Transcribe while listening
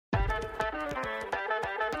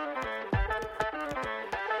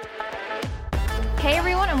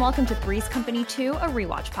welcome to Three's Company 2, a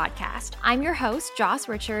rewatch podcast. I'm your host, Joss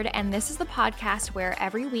Richard, and this is the podcast where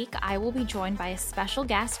every week I will be joined by a special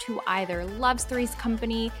guest who either loves Three's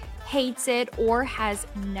Company, hates it, or has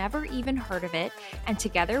never even heard of it, and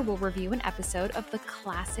together we'll review an episode of the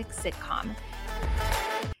classic sitcom.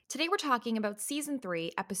 Today we're talking about Season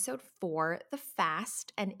 3, Episode 4, The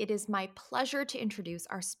Fast, and it is my pleasure to introduce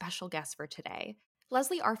our special guest for today.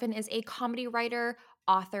 Lesley Arfin is a comedy writer,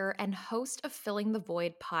 author, and host of Filling the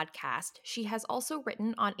Void podcast. She has also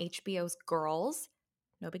written on HBO's Girls,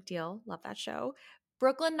 no big deal, love that show,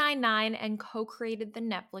 Brooklyn Nine-Nine, and co-created the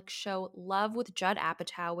Netflix show Love with Judd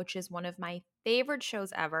Apatow, which is one of my favorite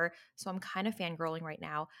shows ever, so I'm kind of fangirling right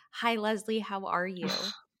now. Hi, Lesley, how are you?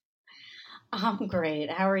 I'm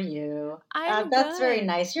great. How are you? I'm That's very good.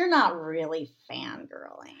 nice. You're not really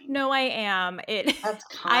fangirling. No, I am. That's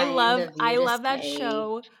I kind of you to love that say.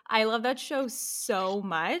 show. I love that show so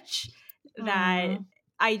much that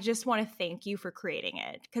I just want to thank you for creating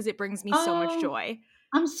it because it brings me so much joy.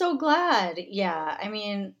 I'm so glad. Yeah. I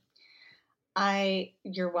mean,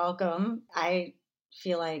 you're welcome. I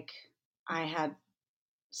feel like I had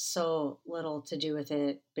so little to do with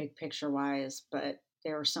it, big picture wise, but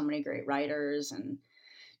there were so many great writers, and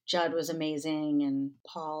Judd was amazing, and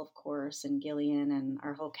Paul, of course, and Gillian, and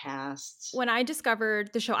our whole cast. When I discovered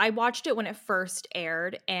the show, I watched it when it first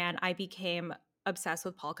aired, and I became obsessed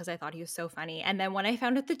with Paul because I thought he was so funny. And then when I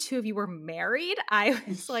found out the two of you were married, I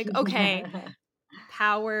was like, okay,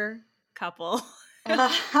 power couple. A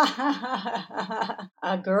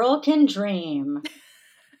girl can dream.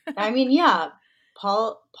 I mean, yeah,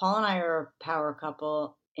 Paul and I are a power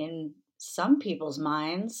couple in some people's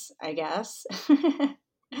minds, I guess.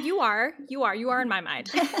 You are in my mind.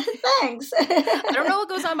 Thanks. I don't know what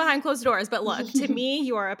goes on behind closed doors, but look, to me,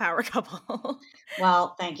 you are a power couple.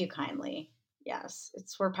 Well, thank you kindly. Yes,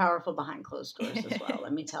 we're powerful behind closed doors as well,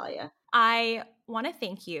 let me tell you. I want to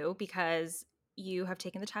thank you because you have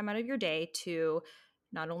taken the time out of your day to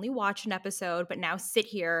not only watch an episode, but now sit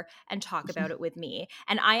here and talk about it with me.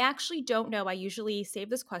 And I actually don't know. I usually save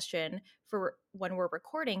this question for when we're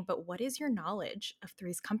recording, but what is your knowledge of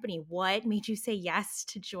Three's Company? What made you say yes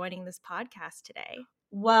to joining this podcast today?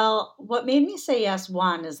 Well, what made me say yes,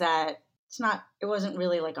 one, is that it wasn't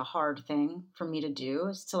really like a hard thing for me to do,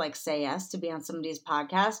 is to like say yes to be on somebody's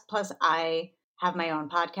podcast. Plus I have my own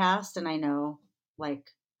podcast and I know like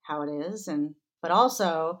how it is. But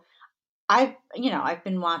also I've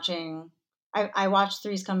been watching, I watched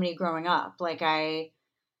Three's Company growing up. Like I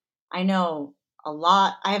know a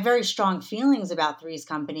lot. I have very strong feelings about Three's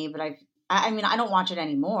Company, but I mean, I don't watch it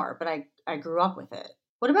anymore, but I grew up with it.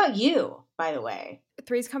 What about you, by the way?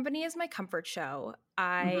 Three's Company is my comfort show.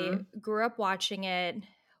 I grew up watching it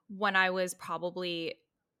when I was probably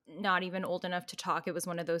not even old enough to talk. It was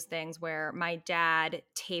one of those things where my dad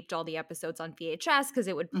taped all the episodes on VHS because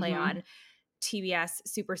it would play on TBS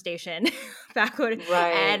Superstation back when,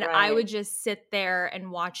 and I would just sit there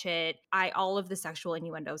and watch it. All of the sexual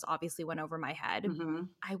innuendos obviously went over my head.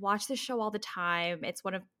 I watch this show all the time. It's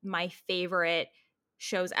one of my favorite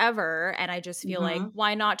shows ever, and I just feel like,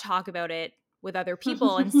 why not talk about it with other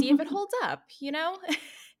people and see if it holds up, you know?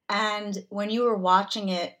 And when you were watching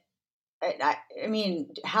it, I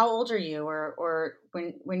mean, how old are you? Or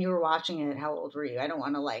when you were watching it, how old were you? I don't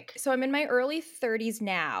want to like... So I'm in my early 30s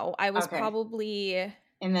now. I was probably...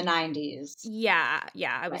 in the 90s. Yeah.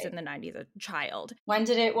 I was in the 90s, a child. When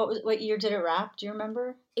did it, what year did it wrap? Do you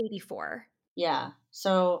remember? 84. Yeah.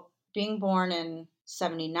 So being born in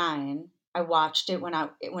 79, I watched it when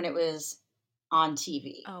it was on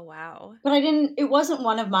TV. Oh, wow. But it wasn't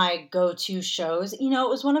one of my go-to shows. You know, it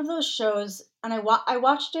was one of those shows, and I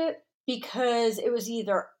watched it because it was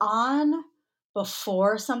either on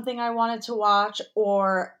before something I wanted to watch,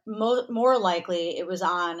 or more likely it was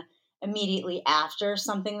on immediately after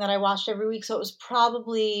something that I watched every week. So it was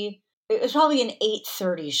probably an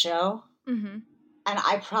 8:30 show. And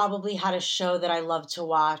I probably had a show that I loved to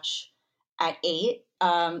watch at 8,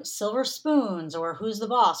 Silver Spoons or Who's the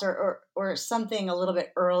Boss, or something a little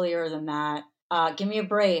bit earlier than that. Give Me a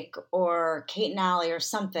Break or Kate and Allie or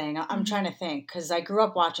something. I'm trying to think because I grew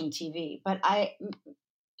up watching TV, but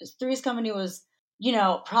Three's Company was,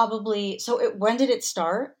 probably. So when did it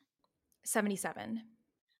start? 77.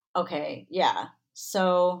 Okay, yeah.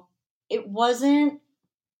 So it wasn't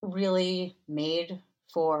really made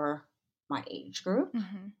for my age group.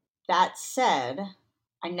 That said,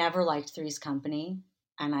 I never liked Three's Company,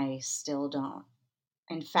 and I still don't.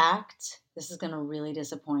 In fact, this is going to really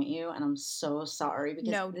disappoint you, and I'm so sorry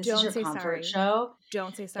because this is your comfort show.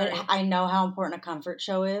 Don't say sorry. But I know how important a comfort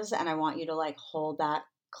show is, and I want you to like hold that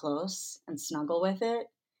close and snuggle with it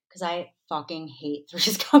because I fucking hate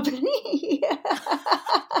Three's Company.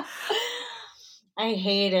 I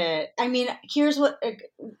hate it. I mean, here's what.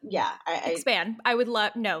 Yeah, Expand. I would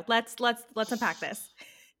love. No, let's unpack this.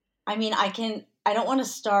 I mean, I don't want to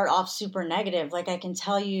start off super negative. Like, I can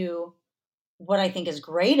tell you what I think is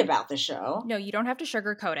great about the show. No, you don't have to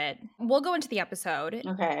sugarcoat it. We'll go into the episode.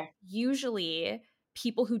 Okay. Usually,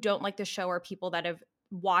 people who don't like the show are people that have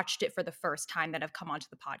watched it for the first time that have come onto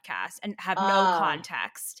the podcast and have no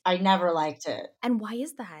context. I never liked it. And why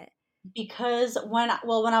is that? Because when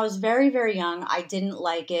I was very, very young, I didn't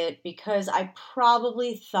like it because I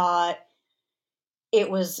probably thought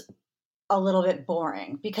it was a little bit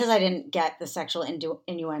boring because I didn't get the sexual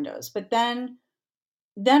innuendos. But then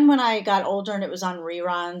when I got older and it was on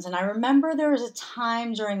reruns, and I remember there was a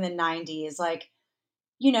time during the 90s, like,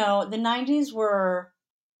 you know, the 90s were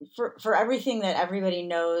for everything that everybody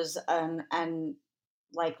knows and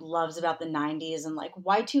like loves about the 90s and like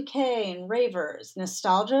Y2K and ravers.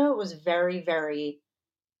 Nostalgia was very, very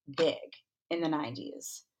big in the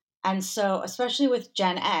 90s. And so, especially with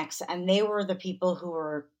Gen X, and they were the people who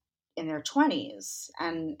were in their 20s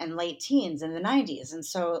and late teens in the 90s. And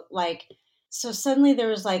so, like, so suddenly there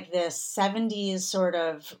was like this 70s sort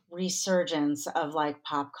of resurgence of like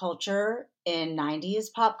pop culture in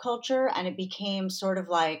 90s pop culture. And it became sort of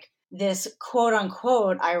like this quote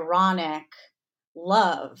unquote ironic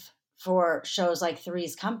love for shows like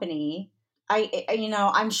Three's Company. You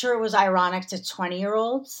know, I'm sure it was ironic to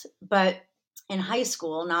 20-year-olds, but in high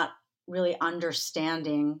school, not really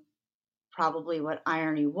understanding probably what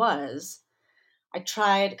irony was, I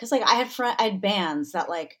tried because like I had bands that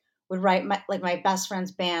like would write my best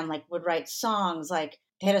friend's band like would write songs like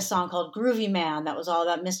they had a song called Groovy Man that was all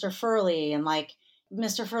about Mr. Furley and like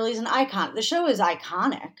Mr. Furley's an icon. The show is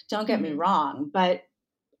iconic, don't get me wrong, but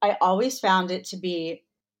I always found it to be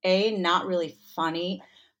not really funny,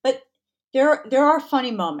 but there are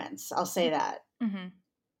funny moments. I'll say that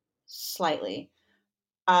slightly.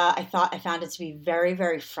 I found it to be very,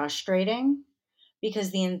 very frustrating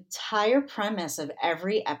because the entire premise of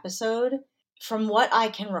every episode, from what I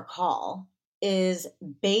can recall, is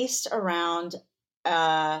based around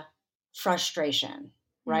frustration,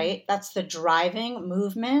 right? That's the driving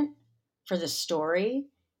movement for the story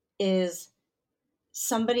is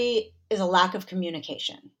somebody is a lack of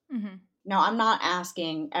communication. Now, I'm not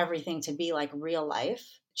asking everything to be like real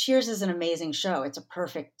life. Cheers is an amazing show. It's a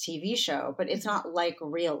perfect TV show, but it's not like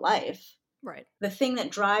real life. Right. The thing that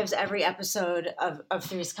drives every episode of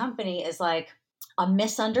Three's Company is like a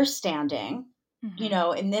misunderstanding. You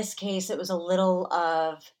know, in this case, it was a little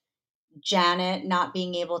of Janet not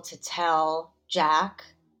being able to tell Jack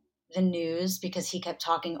the news because he kept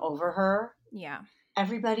talking over her. Yeah.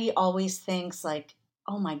 Everybody always thinks like,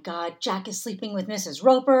 oh my God, Jack is sleeping with Mrs.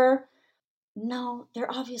 Roper. No,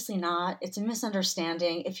 they're obviously not. It's a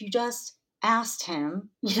misunderstanding. If you just asked him,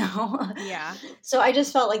 you know? Yeah. So I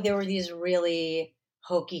just felt like there were these really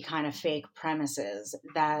hokey kind of fake premises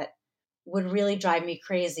that would really drive me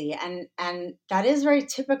crazy. And that is very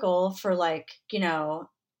typical for like, you know,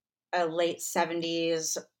 a late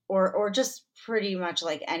 70s or just pretty much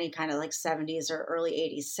like any kind of like 70s or early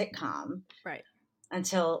 80s sitcom. Right.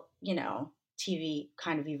 Until, you know, TV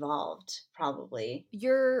kind of evolved probably.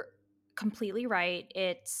 You're completely right.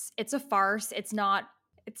 It's a farce. It's not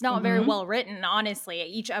very well written, honestly.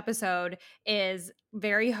 Each episode is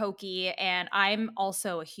very hokey, and I'm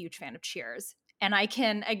also a huge fan of Cheers. And I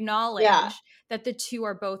can acknowledge that the two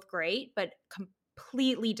are both great, but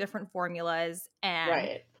completely different formulas.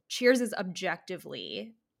 And Cheers is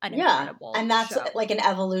objectively an incredible and that's show. like an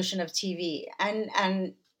evolution of TV.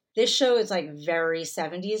 And this show is like very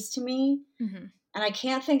 70s to me. And I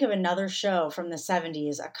can't think of another show from the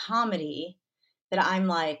 70s, a comedy, that I'm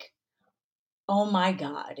like, oh my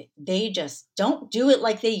God, they just don't do it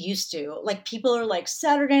like they used to. Like people are like,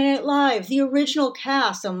 Saturday Night Live, the original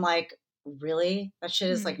cast. I'm like, really? That shit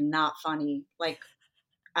is like not funny, like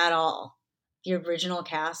at all. The original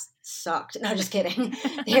cast sucked. No, just kidding.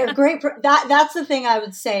 They're great. That's the thing I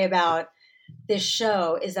would say about this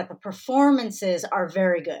show is that the performances are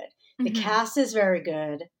very good. The cast is very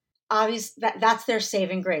good. Obviously, that's their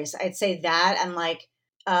saving grace. I'd say that and like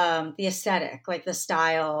the aesthetic, like the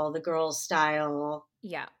style, the girls' style.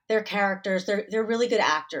 Yeah. Their characters, they're really good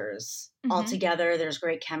actors. Altogether, there's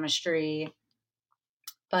great chemistry.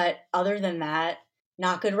 But other than that,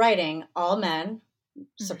 not good writing. All men.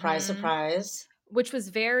 Surprise, surprise. Which was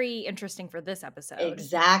very interesting for this episode.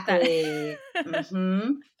 Exactly.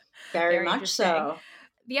 Very much so.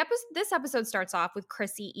 This episode starts off with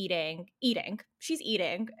Chrissy eating. She's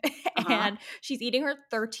eating. And she's eating her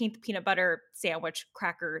 13th peanut butter sandwich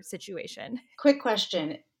cracker situation. Quick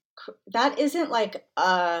question. that isn't like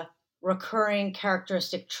a recurring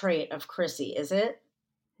characteristic trait of Chrissy, is it?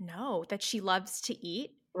 No, that she loves to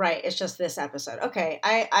eat. Right. It's just this episode. Okay.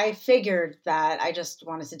 I figured that. I just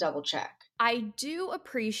wanted to double check. I do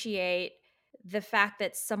appreciate the fact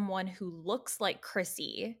that someone who looks like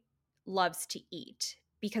Chrissy loves to eat,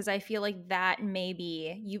 because I feel like that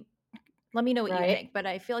maybe you let me know what you Right. think, but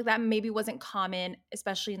I feel like that maybe wasn't common,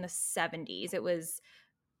 especially in the 70s. It was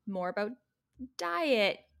more about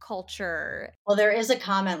diet culture. Well, there is a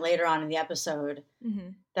comment later on in the episode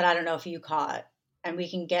Mhm. that I don't know if you caught, and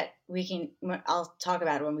I'll talk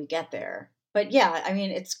about it when we get there. But yeah, I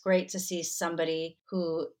mean, it's great to see somebody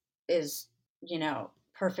who is,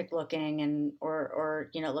 perfect looking and or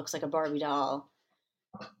looks like a Barbie doll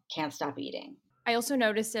can't stop eating. I also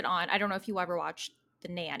noticed it on, I don't know if you ever watched The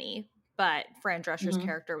Nanny, but Fran Drescher's Hmm.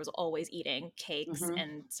 character was always eating cakes Hmm.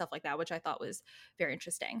 and stuff like that, which I thought was very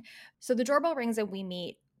interesting. So the doorbell rings and we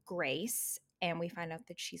meet Grace, and we find out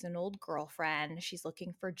that she's an old girlfriend. She's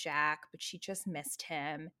looking for Jack, but she just missed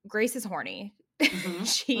him. Grace is horny. Hmm.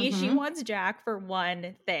 She Hmm. wants Jack for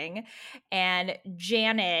one thing, and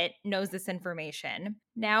Janet knows this information.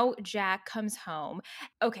 Now Jack comes home.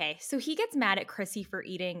 Okay, so he gets mad at Chrissy for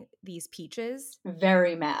eating these peaches.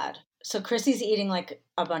 Very mad. So Chrissy's eating like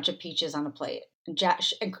a bunch of peaches on a plate. And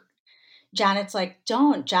Janet's like,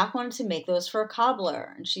 "Don't. Jack wanted to make those for a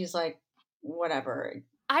cobbler," and she's like, "Whatever."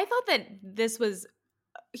 I thought that this was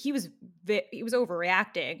he was he was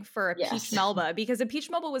overreacting for a peach Yes. melba, because a peach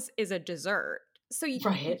melba is a dessert. So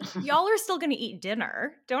Right. y'all are still going to eat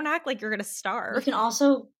dinner. Don't act like you're going to You starve. can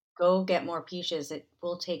also go get more peaches. It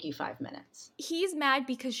will take you 5 minutes. He's mad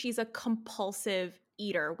because she's a compulsive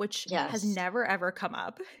eater, which has Yes. never ever come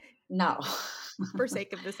up No. for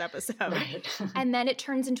sake of this episode. Right. And then it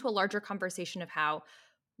turns into a larger conversation of how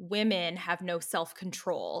women have no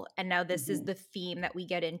self-control. And now this is Mhm. the theme that we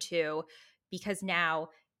get into, because now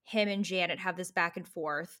him and Janet have this back and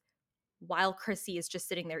forth while Chrissy is just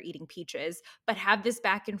sitting there eating peaches, but have this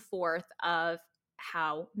back and forth of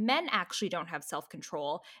how men actually don't have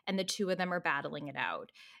self-control, and the two of them are battling it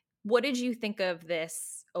out. What did you think of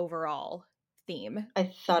this overall theme? I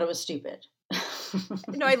thought it was stupid.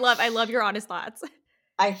 No, I love your honest thoughts.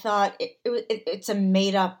 I thought it's a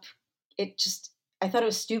made up. It just I thought it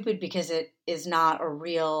was stupid because it is not a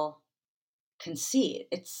real conceit.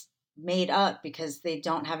 It's made up because they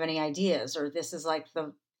don't have any ideas, or this is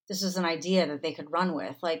an idea that they could run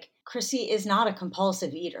with. Like, Chrissy is not a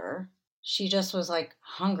compulsive eater. She just was like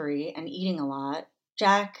hungry and eating a lot.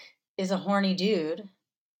 Jack is a horny dude.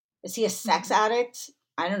 Is he a sex Mhm. addict?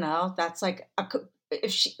 I don't know. That's like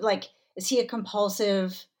if she like is he a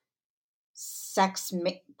compulsive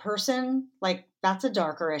person? Like, that's a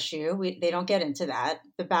darker issue. They don't get into that.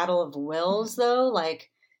 The battle of wills, Mhm. though,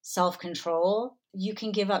 like self control. You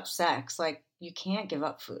can give up sex. Like, you can't give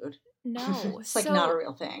up food. No. It's like not a So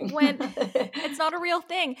real thing. when it's not a real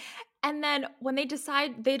thing. And then when they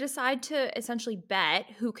decide to essentially bet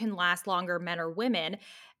who can last longer, men or women.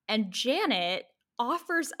 And Janet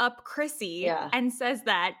offers up Chrissy Yeah. and says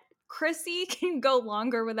that Chrissy can go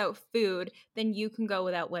longer without food than you can go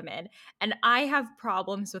without women. And I have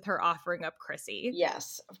problems with her offering up Chrissy.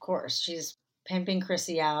 Yes, of course. She's pimping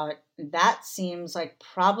Chrissy out. That seems like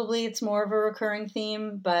probably it's more of a recurring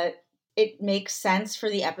theme, but it makes sense for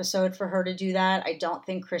the episode for her to do that. I don't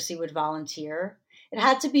think Chrissy would volunteer. It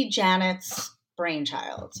had to be Janet's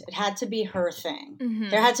brainchild. It had to be her thing. There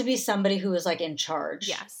Mhm. had to be somebody who was like in charge.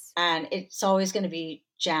 Yes. And it's always going to be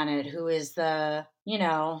Janet, who is the,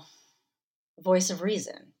 voice of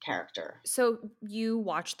reason character. So you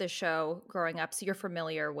watched the show growing up, so you're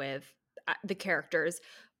familiar with the characters.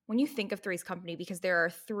 When you think of Three's Company, because there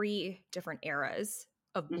are three different eras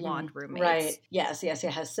of Hmm. blonde roommates, Right. Yes, yes,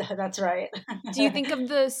 yes. That's right. do you think of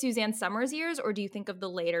the Suzanne Summers years, or do you think of the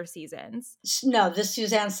later seasons? No, the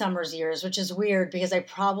Suzanne Summers years, which is weird because I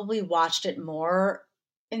probably watched it more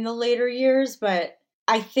in the later years, but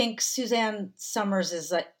I think Suzanne Summers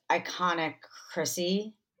is like iconic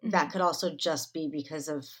Chrissy. That Hmm. could also just be because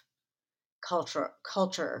of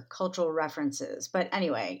cultural references. But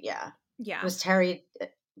anyway, yeah. Yeah. Was Terry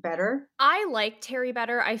better? I like Terry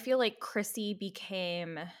better. I feel like Chrissy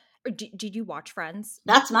became. Or did you watch Friends?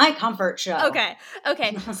 That's my comfort show. Okay.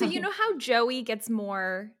 Okay. So you know how Joey gets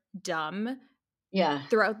more dumb Yeah.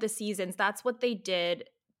 throughout the seasons? That's what they did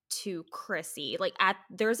to Chrissy. Like,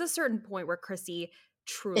 there's a certain point where Chrissy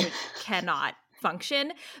truly cannot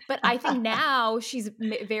function, but I think now she's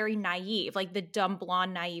very naive, like the dumb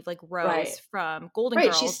blonde naive, like Right. Rose from Golden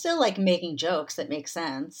Right. She's Girls. still like making jokes that make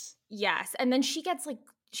sense. Yes, and then she gets like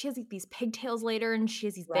she has like these pigtails later, and she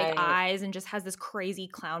has these big Right. eyes and just has this crazy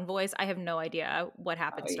clown voice. I have no idea what Oh,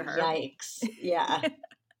 happens to her. yikes. Yeah. Yeah.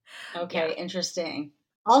 Okay, interesting.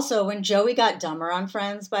 Also, when Joey got dumber on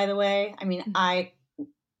Friends, by the way, I mean,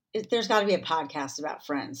 there's got to be a podcast about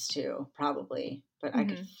Friends too, probably, but I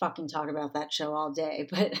could Mhm. fucking talk about that show all day.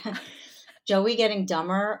 But Joey getting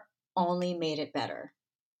dumber only made it better.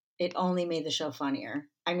 It only made the show funnier.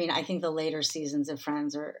 I mean, I think the later seasons of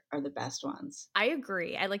Friends are the best ones. I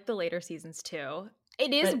agree. I like the later seasons too.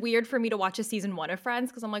 It is But weird for me to watch a season 1 of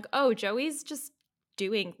Friends because I'm like, oh, Joey's just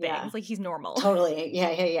doing yeah, things. Like he's normal. totally.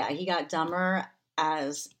 Yeah, yeah, yeah. He got dumber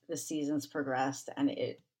as the seasons progressed, and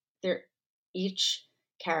there each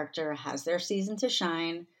character has their season to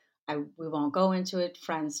shine. We won't go into it,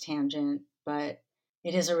 Friends tangent, but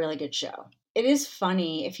it is a really good show. It is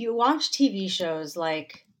funny if you watch TV shows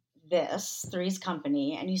like this, Three's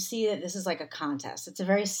Company, and you see that this is like a contest. It's a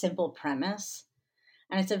very simple premise,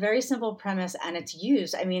 and it's a very simple premise, and it's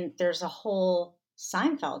used. I mean, there's a whole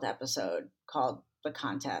Seinfeld episode called The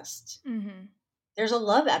Contest. Mhm. There's a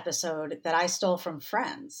love episode that I stole from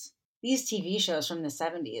Friends. These TV shows from the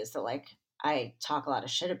 70s that like I talk a lot of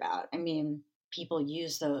shit about. I mean, people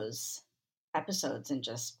use those episodes and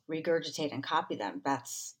just regurgitate and copy them.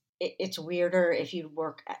 It's weirder if you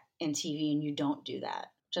work in TV and you don't do that.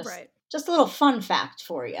 Just Right. just a little fun fact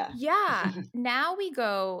for you. Yeah. Now we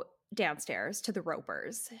go downstairs to the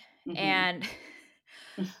Ropers. Hmm. And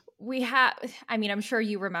we have, I mean, I'm sure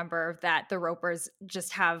you remember that the Ropers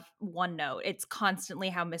just have one note. It's constantly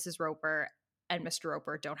how Mrs. Roper and Mr.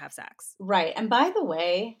 Roper don't have sex. Right. And by the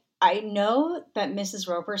way, I know that Mrs.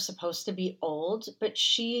 Roper is supposed to be old, but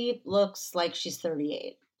she looks like she's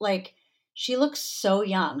 38. Like she looks so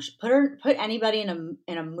young. Put anybody in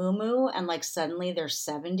a muumuu and like suddenly they're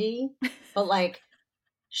 70. But like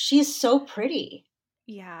she's so pretty.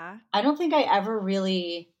 Yeah. I don't think I ever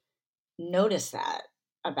really noticed that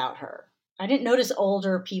about her. I didn't notice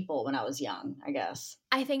older people when I was young, I guess.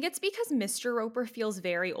 I think it's because Mr. Roper feels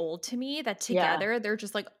very old to me that Yeah, together they're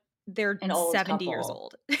just like, they're an old 70 years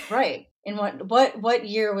couple. old. Right. And what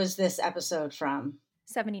year was this episode from?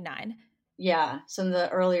 79. Yeah, some of the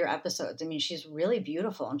earlier episodes. I mean, she's really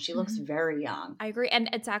beautiful and she looks Mhm. very young. I agree. And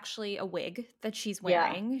it's actually a wig that she's Yeah.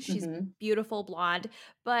 wearing. She's Mhm. beautiful blonde.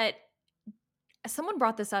 But someone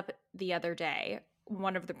brought this up the other day,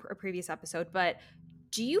 one of the previous episode, but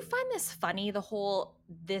do you find this funny, the whole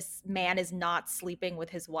this man is not sleeping with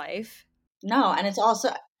his wife? No, and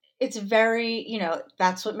it's very,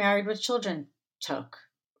 that's what Married with Children took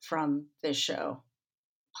from this show.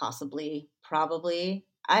 Possibly, probably.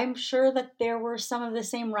 I'm sure that there were some of the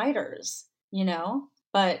same writers.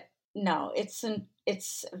 But no,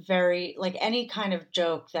 it's very like any kind of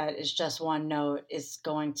joke that is just one note is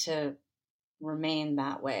going to remain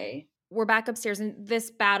that way. We're back upstairs, and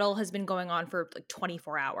this battle has been going on for like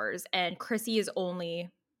 24 hours, and Chrissy is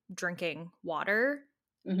only drinking water,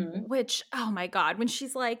 Mhm. which, oh my God, when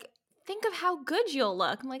she's like, think of how good you'll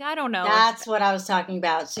look. I'm like, I don't know if, That's what I was talking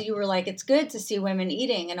about. So you were like, it's good to see women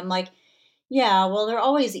eating. And I'm like, yeah, well, they're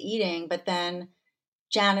always eating. But then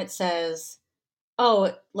Janet says,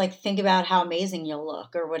 oh, like, think about how amazing you'll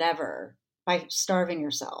look or whatever by starving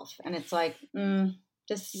yourself. And it's like,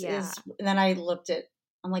 this yeah. is, and then I looked at,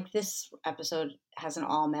 I'm like, this episode has an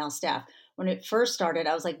all male staff. When it first started,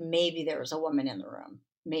 I was like, maybe there was a woman in the room.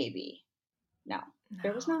 Maybe. No,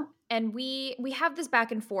 there was No. not. And we have this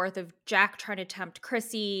back and forth of Jack trying to tempt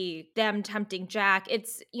Chrissy, them tempting Jack.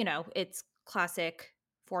 It's, it's classic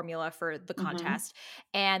formula for the Hmm. contest.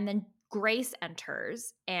 And then Grace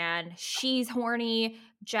enters and she's horny,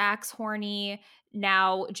 Jack's horny.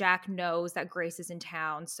 Now Jack knows that Grace is in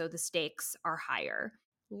town, so the stakes are higher.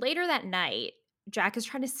 Later that night, Jack is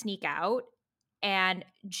trying to sneak out and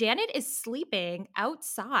Janet is sleeping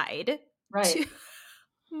outside to Right.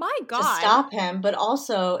 my To God. stop him, but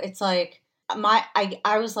also it's like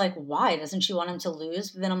I was like, why doesn't she want him to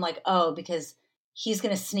lose? But then I'm like, oh, because he's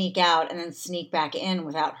gonna sneak out and then sneak back in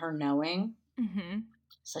without her knowing. Mhm.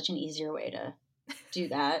 Such an easier way to do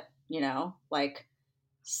that, like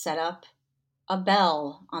set up a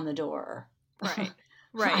bell on the door. Right. I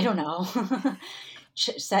Right. don't know.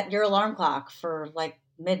 Set your alarm clock for like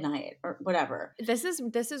midnight or whatever. This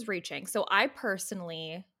is reaching. So I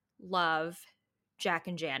personally love Jack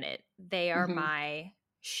and Janet. They are Hmm. my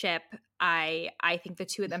ship. I think the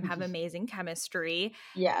two of them have amazing chemistry.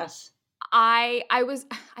 Yes. I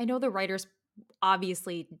know the writers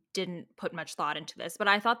obviously didn't put much thought into this, but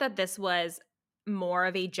I thought that this was more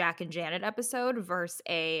of a Jack and Janet episode versus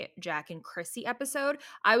a Jack and Chrissy episode.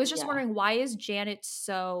 I was just Yeah. wondering, why is Janet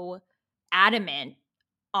so adamant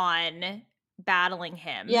on battling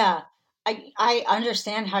him? Yeah. I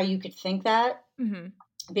understand how you could think that Mm-hmm.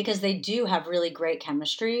 because they do have really great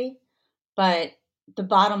chemistry, but the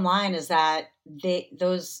bottom line is that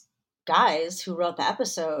those guys who wrote the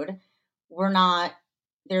episode were not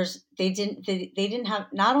they didn't have,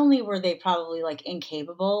 not only were they probably like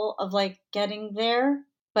incapable of like getting there,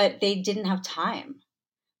 but they didn't have time.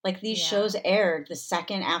 Like these Yeah. shows aired the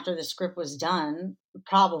second after the script was done.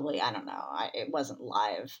 Probably, I don't know. It wasn't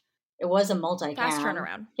live. It was a Fast multicam.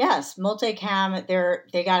 turnaround. Yes, multicam.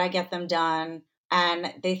 They got to get them done,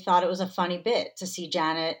 and they thought it was a funny bit to see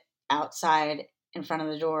Janet outside in front of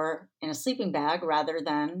the door in a sleeping bag rather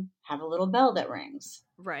than have a little bell that rings.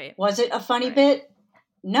 Right. Was it a funny Right. bit?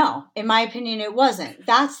 No, in my opinion, it wasn't.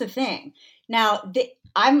 That's the thing. Now,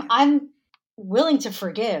 I'm willing to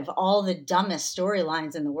forgive all the dumbest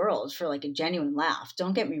storylines in the world for like a genuine laugh.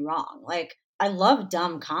 Don't get me wrong. Like, I love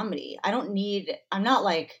dumb comedy. I'm not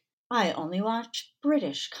like, I only watch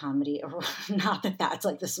British comedy, or not that that's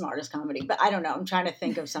like the smartest comedy, but I don't know. I'm trying to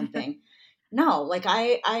think of something. No, like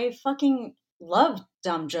I fucking love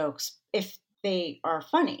dumb jokes if they are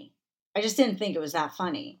funny. I just didn't think it was that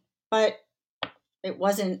funny. But it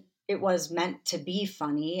wasn't, it was meant to be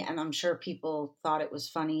funny, and I'm sure people thought it was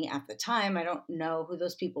funny at the time. I don't know who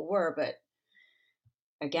those people were, but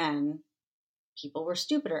again, people were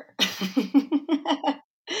stupider.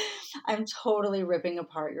 I'm totally ripping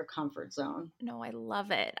apart your comfort zone. No, I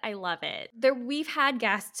love it. I love it. We've had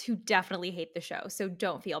guests who definitely hate the show, so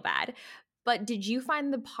don't feel bad. But did you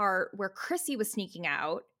find the part where Chrissy was sneaking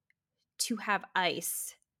out to have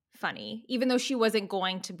ice funny? Even though she wasn't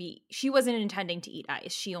intending to eat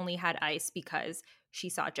ice. She only had ice because she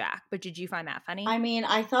saw Jack. But did you find that funny? I mean,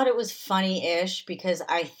 I thought it was funny-ish because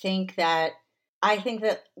I think that,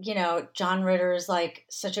 John Ritter is like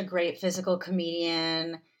such a great physical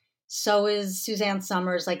comedian. So is Suzanne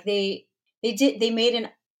Summers. Like they made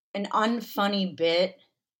an unfunny bit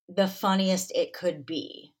the funniest it could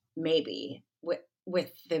be, maybe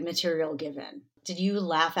with the material given. Did you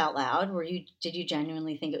laugh out loud? Did you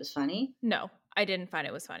genuinely think it was funny? No, I didn't find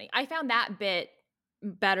it was funny. I found that bit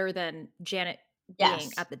better than Janet being Yes,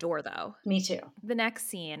 at the door, though. me too. The next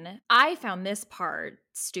scene, I found this part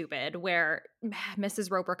stupid where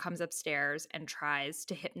Mrs. Roper comes upstairs and tries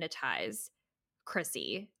to hypnotize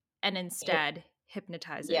Chrissy and instead Yeah,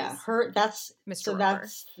 hypnotizes her that's Mr. so Roper.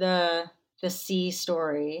 that's the C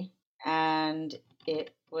story, and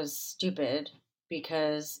it was stupid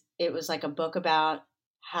because it was like a book about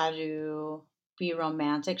how to be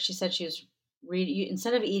romantic. She said she was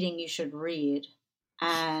instead of eating you should read.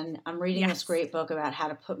 And I'm reading this Yes. great book about how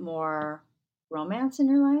to put more romance in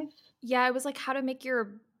your life, Yeah, it was like how to make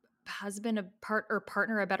your husband or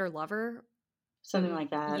partner a better lover. something like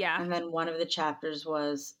that. Yeah. And then one of the chapters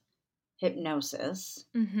was hypnosis,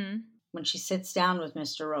 Mhm. when she sits down with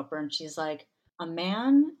Mr. Roper and she's like, a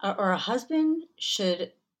man or a husband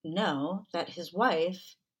should know that his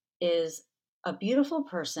wife is a beautiful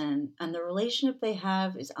person and the relationship they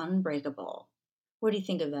have is unbreakable. What do you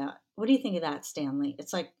think of that? What do you think of that, Stanley?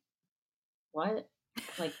 It's like, what?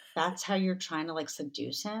 Like, that's how you're trying to like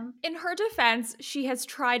seduce him? In her defense, she has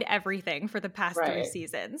tried everything for the past 3 Right.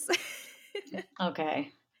 seasons.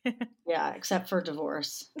 Okay. Yeah, except for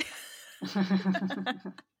divorce.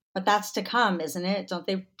 But that's to come, isn't it? Don't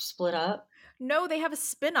they split up? No, they have a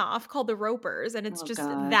spin-off called The Ropers, and it's Oh, just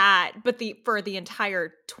God. that, but for the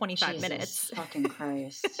entire 25 Jesus minutes. fucking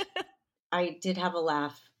Christ. I did have a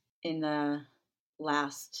laugh in the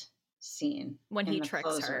last scene, When in he the tricks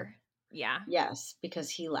closer. her. Yeah. Yes, because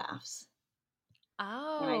he laughs. When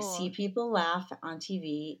I see Oh, people laugh on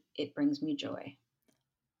TV, it brings me joy.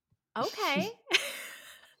 okay.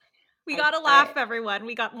 We I, got a I laugh, everyone.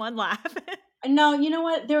 We got one laugh. no, you know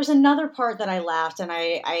what? There was another part that I laughed, and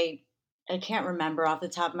I can't remember off the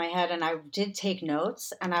top of my head, and I did take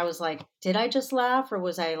notes, and I was like, did I just laugh, or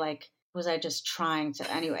was I just trying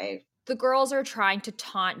to? Anyway, The girls are trying to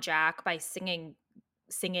taunt Jack by saying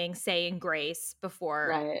grace before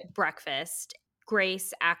right? breakfast.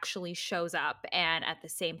 Grace actually shows up, and at the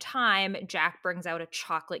same time, Jack brings out a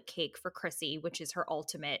chocolate cake for Chrissy, which is her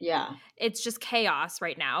ultimate. Yeah. It's just chaos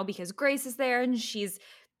right now because Grace is there and she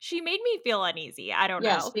made me feel uneasy. I don't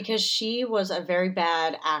Yes, know. because she was a very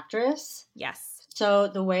bad actress. Yes. So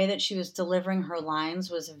the way that she was delivering her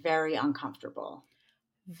lines was very uncomfortable.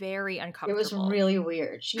 Very It was uncomfortable. really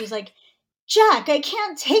weird. She was like, Jack, I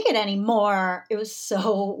can't take it anymore. It was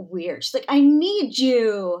so weird. She's like, I need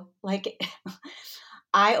you. Like,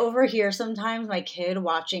 I overhear sometimes my kid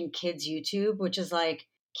watching kids' YouTube, which is like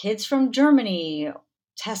kids from Germany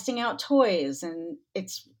testing out toys, and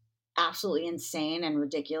it's absolutely insane and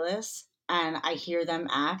ridiculous. And I hear them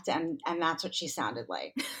act, and that's what she sounded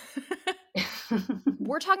like.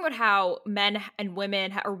 we're talking about how men and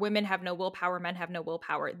women or women have no willpower, men have no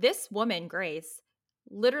willpower. This woman, Grace,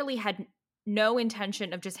 literally had no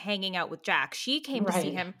intention of just hanging out with Jack. She came to see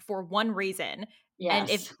Right. him for one reason.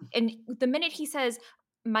 Yes. And the minute he says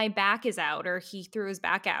my back is out or he threw his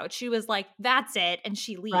back out, she was like, that's it, and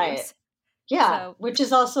she Right. leaves. Yeah, So, which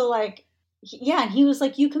is also like, yeah, and he was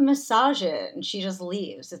like, you can massage it, and she just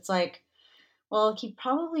leaves. It's like, well, he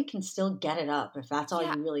probably can still get it up if that's all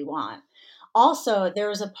yeah. you really want. Also, there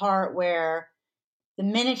was a part where the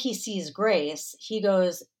minute he sees Grace, he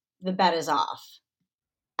goes, the bet is off.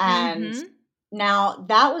 And Mhm. now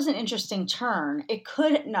that was an interesting turn. It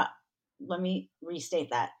could not, let me restate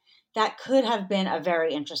that. That could have been a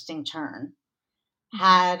very interesting turn Mhm.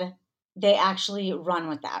 had they actually run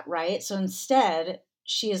with that, right? So instead,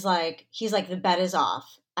 he's like, the bet is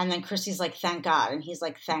off. And then Chrissy's like, thank God. And he's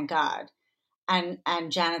like, thank God. And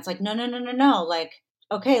Janet's like, no, no, no, no, no. Like,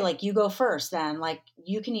 okay, like you go first then. Like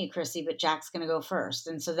you can eat Chrissy, but Jack's gonna go first.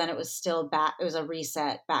 And so then it was still back, it was a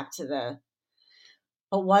reset back to the,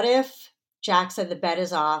 but what if Jack said the bet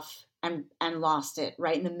is off and lost it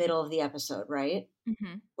right in the middle of the episode, right?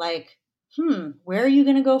 Mhm. Like, where are you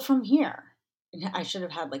going to go from here? I should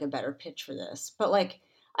have had like a better pitch for this, but like,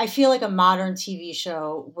 I feel like a modern TV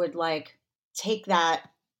show would like take that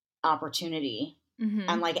opportunity and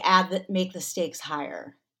Mhm. like make the stakes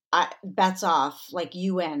higher. Bets off, like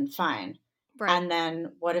you win, fine. Right. And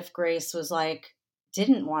then what if Grace was like,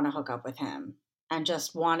 didn't want to hook up with him and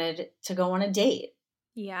just wanted to go on a date?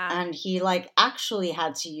 Yeah. And he like actually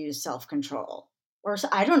had to use self-control or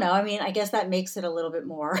I don't know. I mean, I guess that makes it a little bit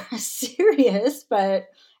more serious, but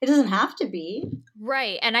it doesn't have to be.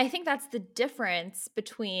 Right. And I think that's the difference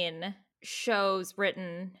between shows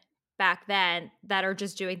written back then that are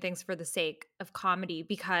just doing things for the sake of comedy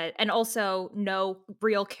because and also no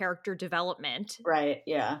real character development. Right,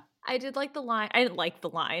 yeah. I did like the line. I didn't like the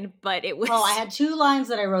line, but it Oh, I was had two lines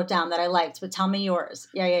that I wrote down that I liked, but tell me yours.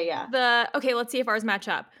 Yeah, yeah, yeah. the okay, let's see if ours match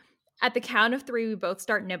up. At the count of 3, we both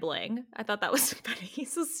start nibbling. I thought that was funny.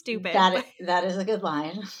 So stupid, but That is a good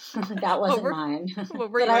line. That what wasn't were mine. what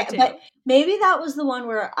were your But two? maybe that was the one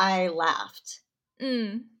where I laughed.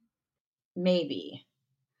 Mm. Maybe.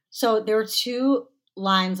 So there were two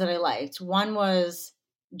lines that I liked. One was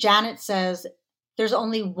Janet says, there's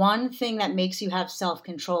only one thing that makes you have self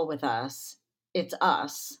control with us. It's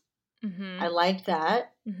us. I Mhm. liked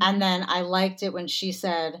that. And Mhm. then I liked it when she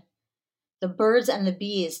said, the birds and the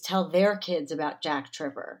bees tell their kids about Jack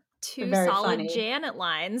Tripper. Two Very solid funny. Janet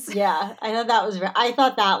lines. Yeah, I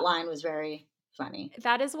thought that line was very funny.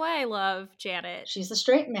 That is why I love Janet. She's a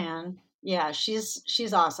straight man. Yeah,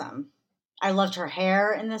 she's awesome. I loved her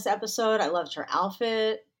hair in this episode. I loved her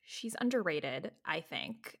outfit. She's underrated, I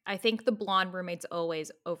think. I think the blonde roommates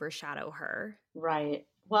always overshadow her. Right.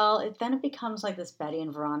 Well, then it becomes like this Betty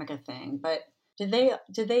and Veronica thing. But did they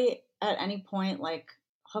at any point like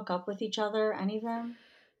hook up with each other? Any of them?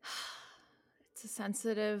 It's a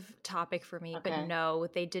sensitive topic for me, but Okay. no,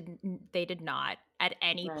 they did not at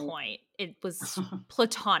any Right. point. It was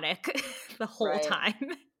platonic the whole Right.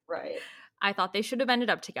 time. Right. I thought they should have ended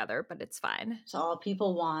up together, but it's fine. So all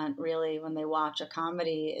people want really when they watch a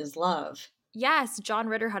comedy is love. Yes, John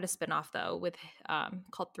Ritter had a spinoff though with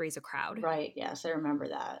called Three's a Crowd. Right. Yes, I remember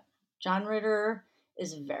that. John Ritter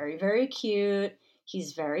is very, very cute.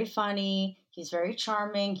 He's very funny. He's very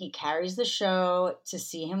charming. He carries the show. To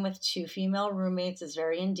see him with two female roommates is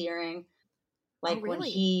very endearing. Oh, Like when really?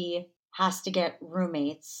 he has to get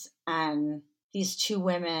roommates and these two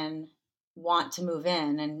women want to move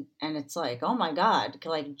in and it's like, oh my god,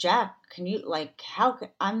 like Jack, can you like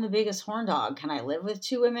I'm the biggest horn dog, can I live with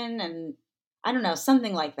two women? And I don't know,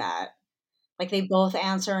 something like that. Like they both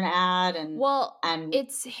answer an ad Well, and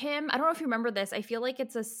it's him. I don't know if you remember this. I feel like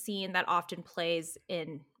it's a scene that often plays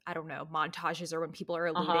in, I don't know, montages or when people are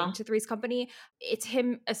alluding uh-huh, to Three's Company. It's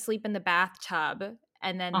him asleep in the bathtub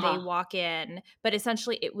and then they uh-huh. walk in. But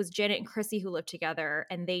essentially, it was Janet and Chrissy who lived together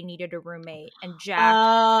and they needed a roommate. And Jack,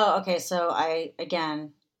 Oh, okay, so I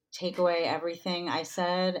again take away everything I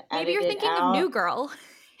said, maybe edit you're it thinking of New out. Girl.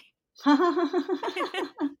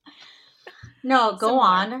 No, go Similar.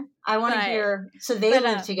 on. I want to But, hear. So they but,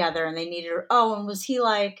 lived together and they needed. Oh, and was he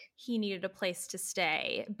like? he needed a place to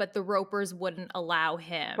stay, but the Ropers wouldn't allow Right.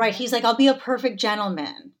 him. He's like, I'll be a perfect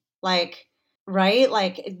gentleman. Like, right.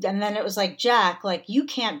 Like, and then it was like, Jack, like, you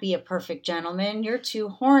can't be a perfect gentleman. You're too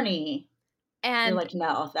horny. You're And like,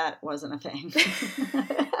 no, that wasn't a thing.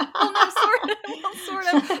 well, no, sort of. Well,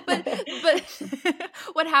 sort of. But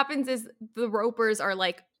what happens is the Ropers are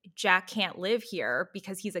like, Jack can't live here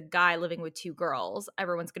because he's a guy living with two girls.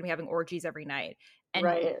 Everyone's going to be having orgies every night. and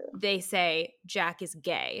Right. they say Jack is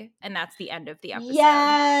gay, and that's the end of the episode.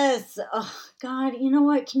 Yes. Oh, God, you know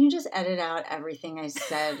what? Can you just edit out everything I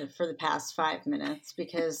said for the past 5 minutes?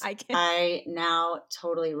 Because I can. I now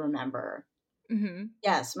totally remember. Mm-hmm.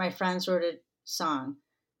 Yes, my friends wrote a song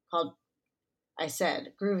called, I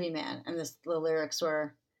said, Groovy Man. And the lyrics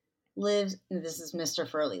were, lives, this is Mr.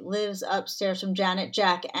 Furley, lives upstairs from Janet,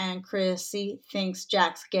 Jack, and Chrissy, thinks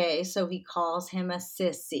Jack's gay, so he calls him a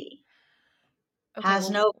sissy. Okay, Has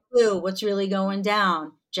well, no clue what's really going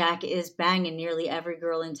down. Jack is banging nearly every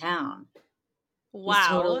girl in town. He's wow.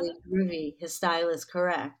 totally groovy. His style is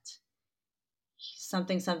correct.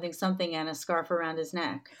 Something, something, something, and a scarf around his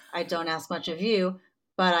neck. I don't ask much of you,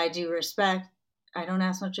 but I do respect. I don't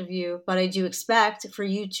ask much of you, but I do expect for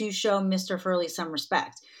you to show Mr. Furley some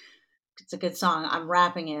respect. It's a good song. I'm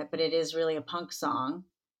rapping it, but it is really a punk song.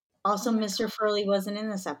 Oh Also, my Mr. God. Furley wasn't in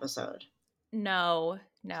this episode. No,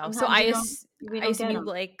 no. So Sometimes we I don't assume get you them.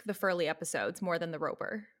 like the Furley episodes more than the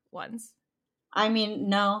Roper ones. I mean,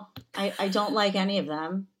 no, I don't like any of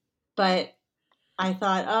them, but I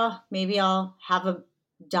thought, oh, maybe I'll have a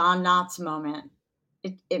Don Knotts moment.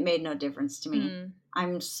 It made no difference to me. Mm.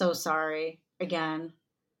 I'm so sorry again.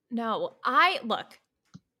 No, I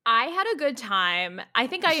had a good time. I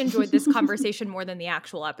think I enjoyed this conversation more than the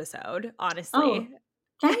actual episode, Oh, honestly.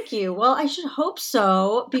 thank you. Well, I should hope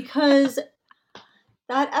so because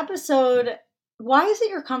that episode, why is it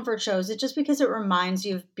your comfort show? Is it just because it reminds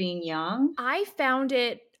you of being young? I found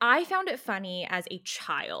it funny as a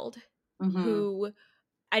child Mm-hmm. who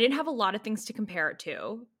I didn't have a lot of things to compare it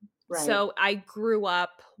to. Right. So I grew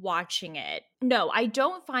up watching it. No, I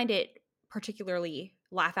don't find it particularly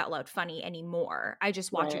laugh out loud funny anymore. I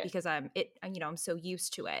just watch it Right. because I'm so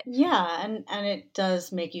used to it. Yeah, and it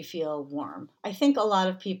does make you feel warm. I think a lot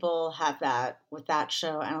of people have that with that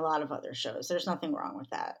show and a lot of other shows. There's nothing wrong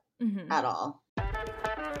with that Mhm. at all.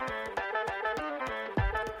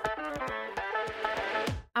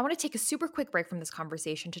 I want to take a super quick break from this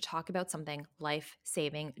conversation to talk about something life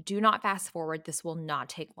saving. Do not fast forward, this will not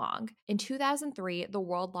take long. In 2003, the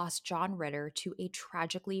world lost John Ritter to a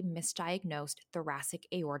tragically misdiagnosed thoracic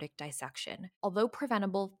aortic dissection. Although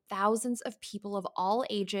preventable, thousands of people of all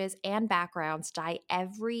ages and backgrounds die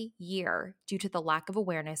every year due to the lack of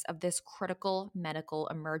awareness of this critical medical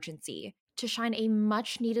emergency. To shine a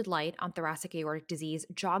much needed light on thoracic aortic disease,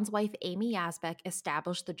 John's wife Amy Yazbek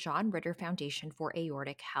established the John Ritter Foundation for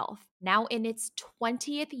Aortic Health. Now, in its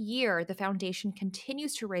 20th year, the foundation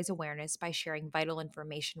continues to raise awareness by sharing vital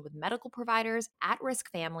information with medical providers, at risk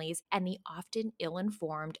families, and the often ill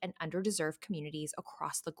informed and underdeserved communities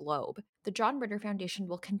across the globe. The John Ritter Foundation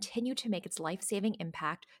will continue to make its life saving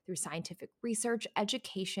impact through scientific research,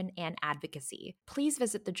 education, and advocacy. Please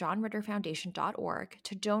visit thejohnritterfoundation.org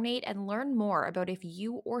to donate and learn more about if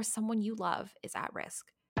you or someone you love is at risk.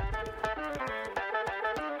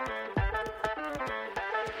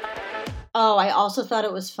 Oh, I also thought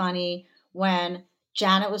it was funny when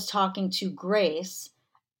Janet was talking to Grace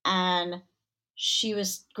and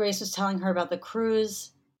Grace was telling her about the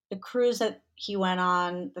cruise that he went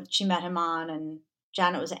on, that she met him on, and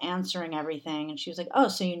Janet was answering everything and she was like, "Oh,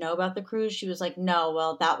 so you know about the cruise?" She was like, "No,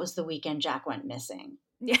 well, that was the weekend Jack went missing."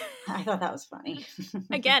 Yeah. I thought that was funny.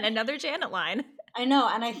 Again, another Janet line. I know,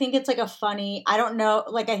 and I think it's like a funny, I don't know,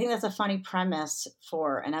 like I think that's a funny premise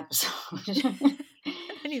for an episode.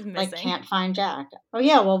 And he's Like missing. can't find Jack. Oh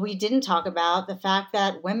yeah, well we didn't talk about the fact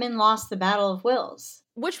that women lost the Battle of Wills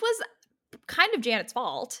Which was kind of Janet's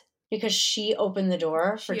fault. because she opened the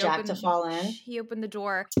door for Jack to fall in. She opened the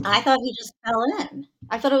door. I thought he just fell in.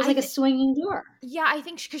 I thought it was I like a th- swinging door. yeah, I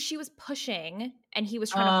think because she was pushing and he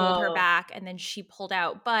was trying to hold her Oh, back and then she pulled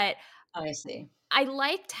out. But I see. I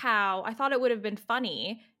thought it would have been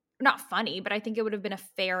funny. Not funny, but I think it would have been a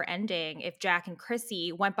fair ending if Jack and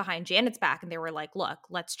Chrissy went behind Janet's back and they were like, look,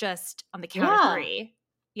 let's just on the count of Yeah, three,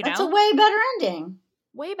 that's a way better ending.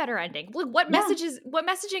 way better ending. Look, Yeah, what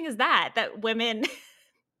messaging is that? That women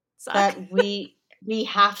suck? that we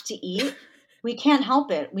have to eat. We can't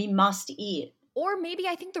help it. We must eat. Or maybe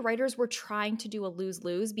I think the writers were trying to do a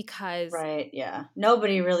lose-lose because Right, yeah.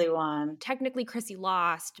 Nobody really won. technically Chrissy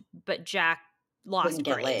lost, but Jack Couldn't lost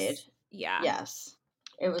get laid. Grace. Yeah. Yes.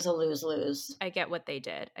 It was a lose-lose. I get what they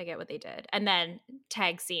did. And then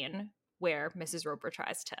tag scene where Mrs. Roper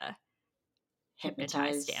tries to hypnotize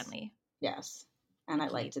Hypnotize. Stanley. Yes. And I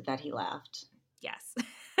He liked it that he laughed. yes.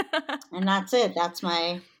 And that's it. That's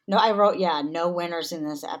my no, I wrote, yeah, no winners in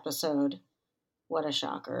this episode. What a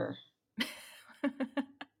shocker.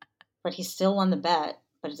 But he still won the bet,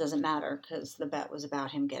 but it doesn't matter because the bet was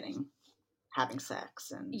about him having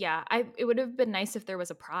sex and Yeah, it would have been nice if there was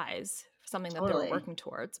a prize, something that they were totally. working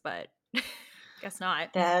towards, but Guess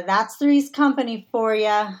not. That's Three's Company for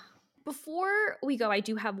you. Before we go, I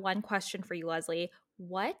do have one question for you, Lesley.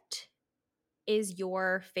 What is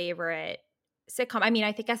your favorite sitcom? I mean,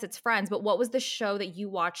 I guess it's Friends, but what was the show that you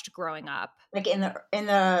watched growing up? Like in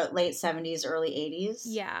the late 70s, early 80s.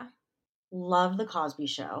 Yeah. Love The Cosby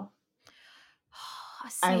Show. I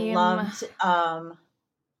Same. loved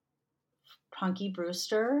Punky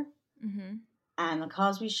Brewster Mm-hmm. and The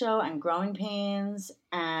Cosby Show and Growing Pains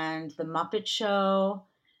and The Muppet Show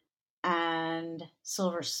and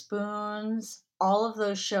Silver Spoons. All of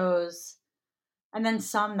those shows. And then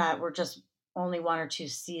some that were just only 1 or 2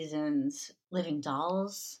 seasons. Living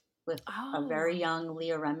Dolls with a very young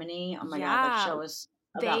Leah Remini. Oh my God, that show was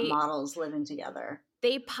about models living together.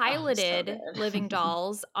 They Oh, piloted so Living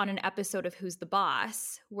Dolls on an episode of Who's the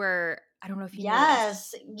Boss, where I don't know if you knew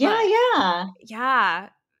yes. this. Yeah. Yeah.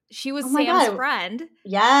 She was Oh my Sam's God. friend.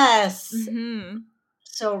 Yes. Mm-hmm.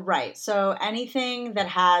 So, right. So anything that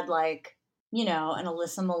had like, an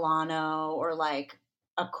Alyssa Milano or like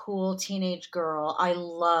a cool teenage girl, I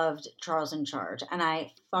loved Charles in Charge. And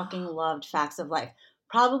I fucking loved Facts of Life.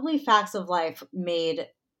 Probably Facts of Life made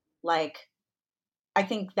like, I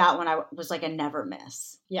think that one I was like a never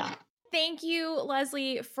miss. Yeah. Thank you,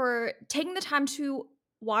 Lesley, for taking the time to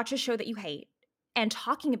watch a show that you hate and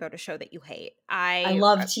talking about a show that you hate. I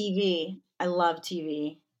love TV. I love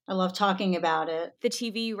TV. I love talking about it. The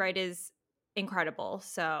TV you write is incredible.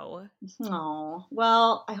 So, oh,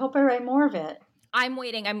 well, I hope I write more of it. I'm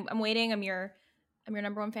waiting. I'm waiting. I'm your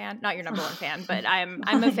number one fan. Not your number one fan, but I'm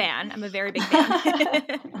a fan. I'm a very big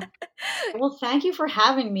fan. Well, thank you for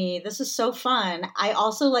having me. This is so fun. I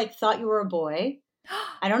also thought you were a boy.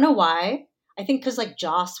 I don't know why. I think because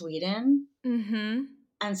Joss Whedon. Mm-hmm.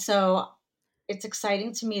 And so it's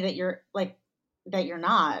exciting to me that you're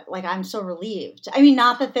not. I'm so relieved. I mean,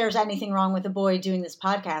 not that there's anything wrong with a boy doing this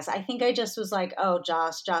podcast. I think I just was like, oh,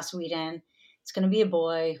 Joss Whedon. It's going to be a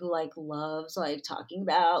boy who loves talking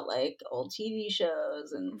about old TV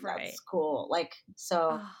shows, and that's cool.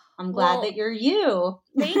 So I'm glad that you're you.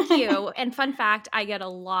 Thank you. And fun fact, I get a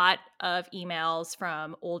lot of emails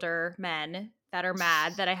from older men that are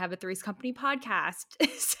mad that I have a Three's Company podcast.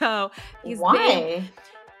 So why?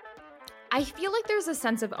 I feel like there's a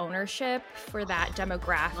sense of ownership for that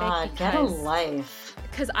demographic. Get a life.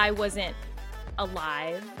 Because I wasn't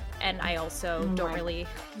alive, and I also don't really.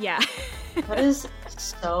 Yeah. That is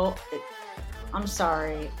so. I'm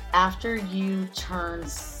sorry. After you turn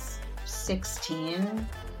 16,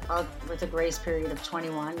 with a grace period of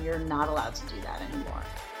 21, you're not allowed to do that anymore.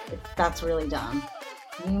 That's really dumb.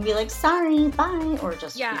 You can be like, sorry, bye, or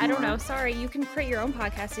just I don't know. Sorry, you can create your own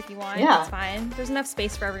podcast if you want. Yeah, that's fine. There's enough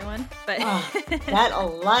space for everyone. But that a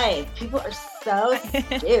life. People are so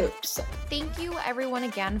stupid. Thank you, everyone,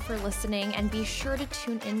 again for listening, and be sure to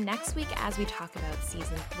tune in next week as we talk about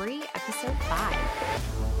season 3, episode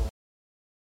 5.